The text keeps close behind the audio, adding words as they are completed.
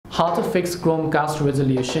How to fix Chromecast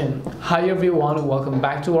resolution. Hi everyone, welcome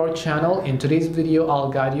back to our channel. In today's video,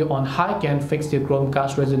 I'll guide you on how you can fix your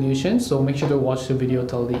Chromecast resolution, so make sure to watch the video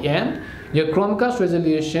till the end. Your Chromecast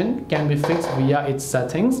resolution can be fixed via its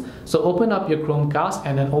settings. So open up your Chromecast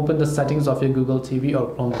and then open the settings of your Google TV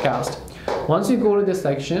or Chromecast. Once you go to this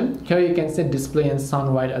section, here you can see display and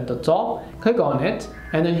sound right at the top. Click on it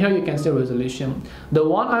and then here you can see resolution. The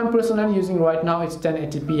one I'm personally using right now is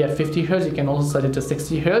 1080p at 50 Hz. You can also set it to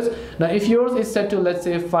 60 Hz. Now if yours is set to, let's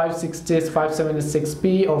say, 560,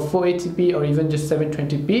 576p or 480p or even just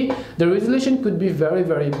 720p, the resolution could be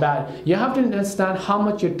very bad. You have to understand how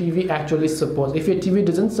much your TV actually supports. If your TV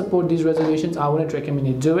doesn't support these resolutions, I wouldn't recommend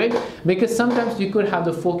you do it, because sometimes you could have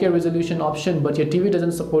the 4K resolution option but your TV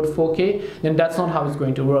doesn't support 4K, then that's not how it's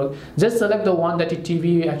going to work. Just select the one that your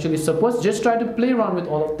TV actually supports. Just try to play around with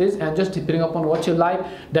all of this, and just depending upon what you like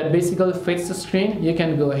that basically fits the screen, you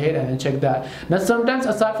can go ahead and check that. Now sometimes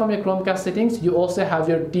aside from your Chromecast settings, you also have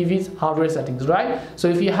your TV's hardware settings, right? So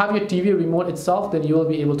if you have your TV remote itself, then you will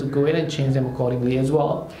be able to go ahead and change them accordingly as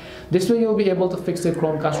well. This way you'll be able to fix your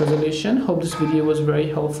Chromecast resolution. Hope this video was very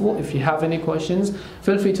helpful. If you have any questions,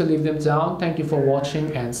 feel free to leave them down. Thank you for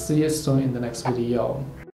watching and see you soon in the next video.